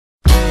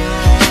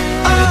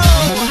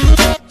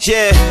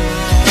Yeah.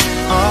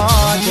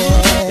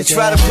 They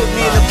try to put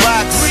me in the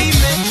box.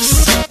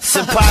 It's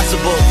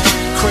impossible.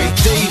 Craig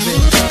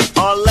David.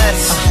 Or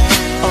less.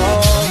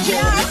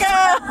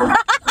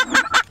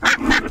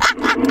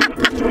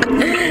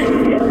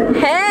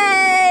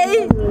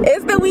 Hey,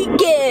 it's the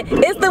weekend.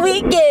 It's the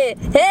weekend.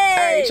 Hey.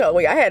 Alright, y'all,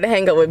 wait, I had to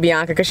hang up with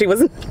Bianca because she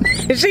was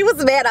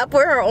mad I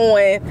put her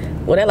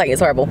on. Well, that light is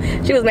horrible.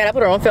 She was mad I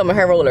put her on filming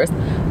her rollers.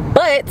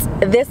 But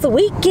this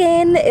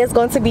weekend is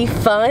going to be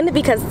fun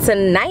because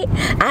tonight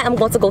I am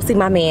going to go see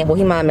my man. Well,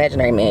 he's my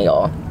imaginary man,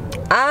 y'all.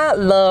 I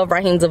love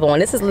Raheem Devaughn.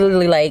 This is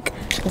literally like,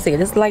 let's see,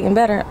 this lighting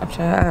better? I'm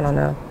sure, I don't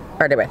know.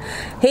 Or anyway,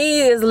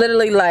 he is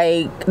literally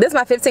like, this is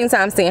my 15th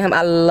time seeing him.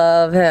 I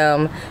love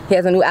him. He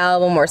has a new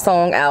album or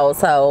song out.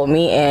 So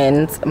me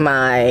and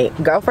my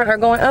girlfriend are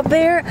going up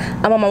there.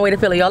 I'm on my way to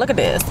Philly. Y'all, look at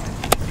this.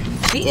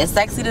 She is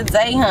sexy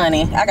today,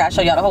 honey. I gotta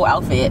show y'all the whole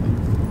outfit.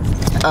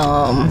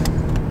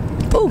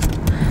 Ooh.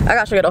 I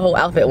gotta show you the whole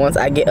outfit once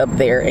I get up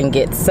there and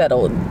get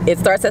settled. It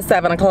starts at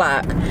 7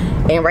 o'clock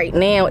and right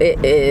now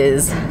it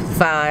is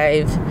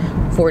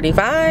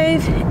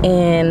 5:45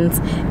 and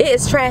it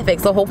is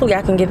traffic, so hopefully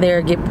I can get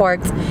there, get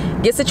parked,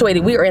 get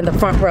situated. We are in the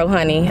front row,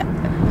 honey.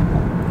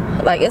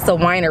 Like, it's a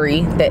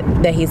winery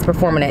that he's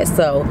performing at,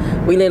 so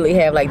we literally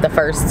have like the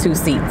first 2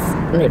 seats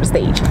near the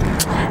stage.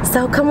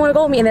 So come on,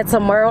 go with me. And then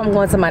tomorrow I'm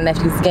going to my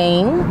nephew's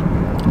game.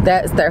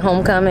 That's their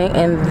homecoming.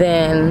 And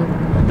then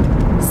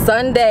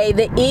Sunday,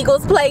 the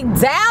Eagles play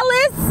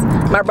Dallas.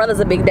 My brother's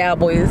a big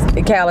Dallas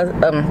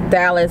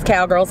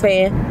Cowgirls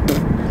fan,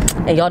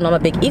 and y'all know I'm a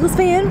big Eagles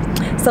fan.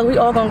 So we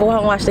all gonna go out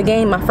and watch the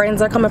game. My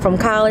friends are coming from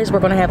college. We're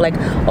gonna have like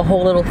a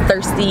whole little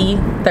thirsty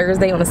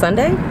Thursday on a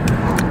Sunday.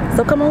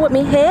 So come on with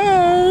me.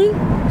 Hey.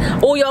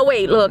 Oh, y'all,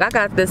 wait, look, I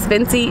got this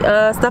Fenty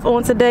stuff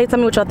on today. Tell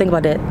me what y'all think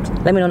about that.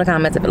 Let me know in the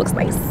comments if it looks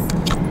nice.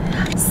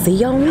 See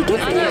y'all when we get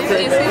there.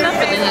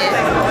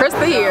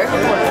 Krista here.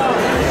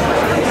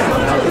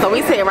 So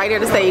we sit right here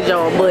to stage,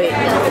 y'all, but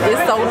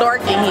it's so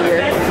dark in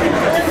here.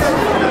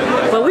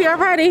 But we are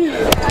ready. See if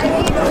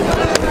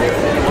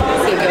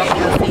y'all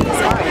can see this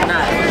or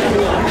not.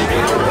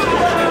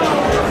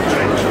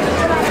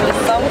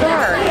 It's so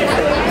dark.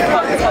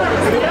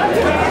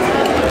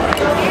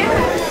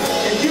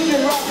 And you've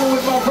been rocking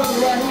with my brother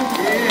Raheem.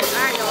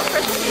 Alright, y'all,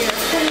 Chris here.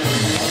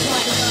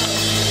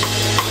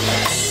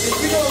 If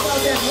you know about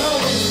that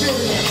love and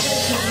feeling,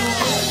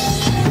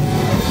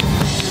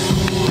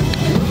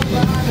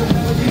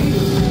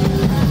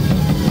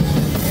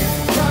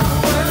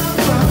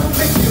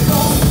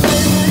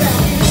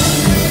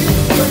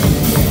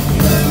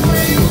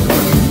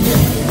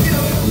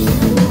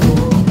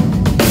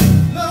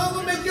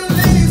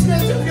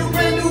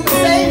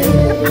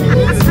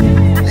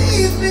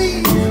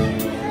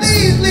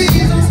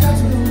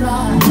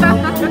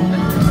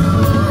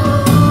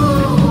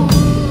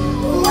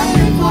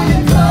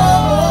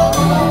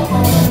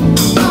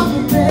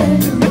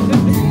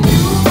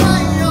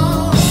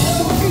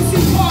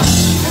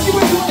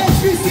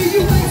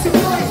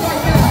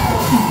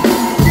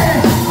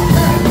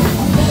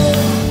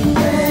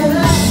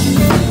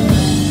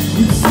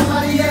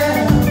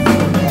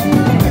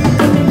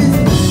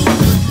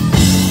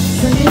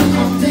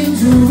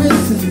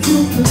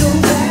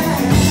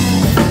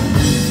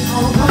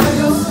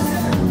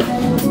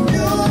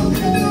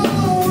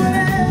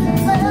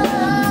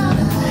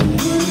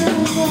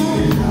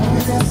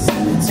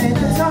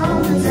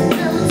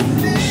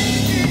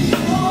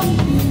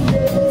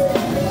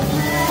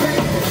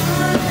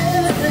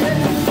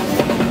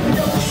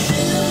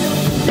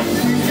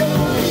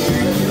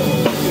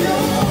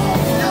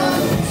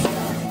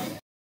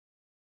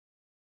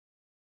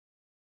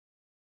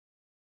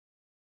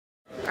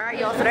 Alright,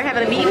 y'all, so they're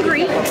having a meet and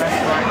greet. He's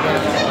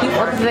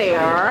up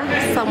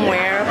there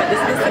somewhere, but this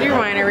is the City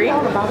Winery.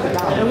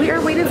 And we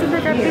are waiting to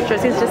take our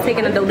pictures. He's just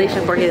taking a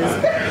donation for his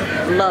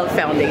Love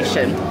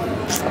Foundation.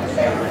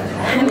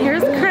 And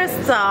here's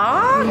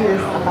Krista.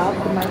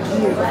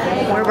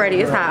 We're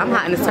ready. It's hot. I'm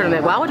hot in this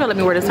turtleneck. Why would y'all let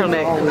me wear this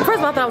turtleneck? First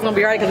of all, I thought I was going to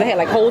be alright because it had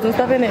like holes and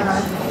stuff in it.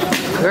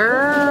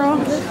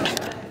 Girl.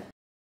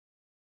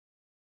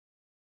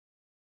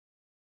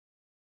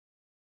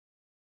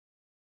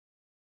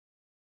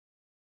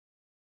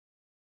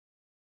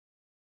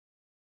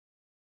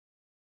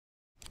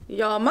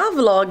 Y'all, my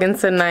vlogging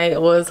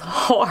tonight was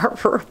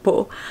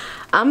horrible.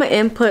 I'ma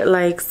input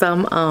like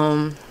some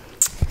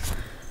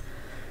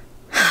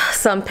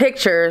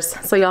pictures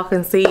so y'all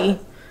can see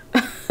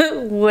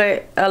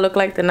what I look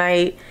like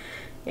tonight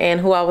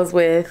and who I was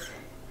with.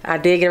 I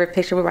did get a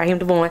picture with Raheem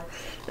Devaughn.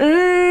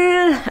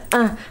 I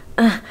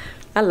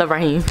love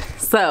Raheem.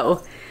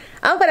 So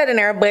I'll put that in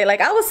there, but like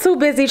I was too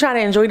busy trying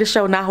to enjoy the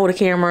show, not hold a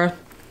camera,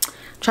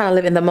 trying to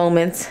live in the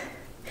moment,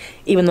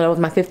 even though it was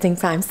my 15th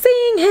time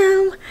seeing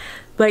him.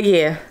 But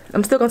yeah,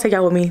 I'm still gonna take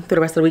y'all with me through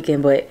the rest of the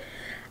weekend, but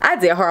I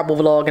did a horrible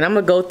vlog and I'm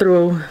gonna go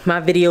through my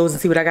videos and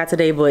see what I got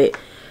today, but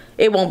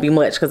it won't be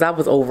much because I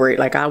was over it.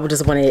 Like I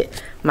just wanted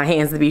my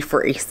hands to be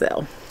free.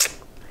 So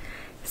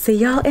see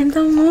y'all in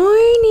the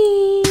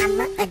morning. I'm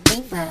a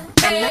diva.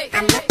 I'm a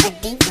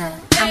diva.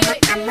 I'm a diva.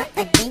 I'm a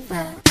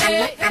diva.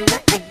 I'm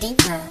a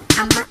diva.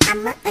 I'm a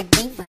I'm a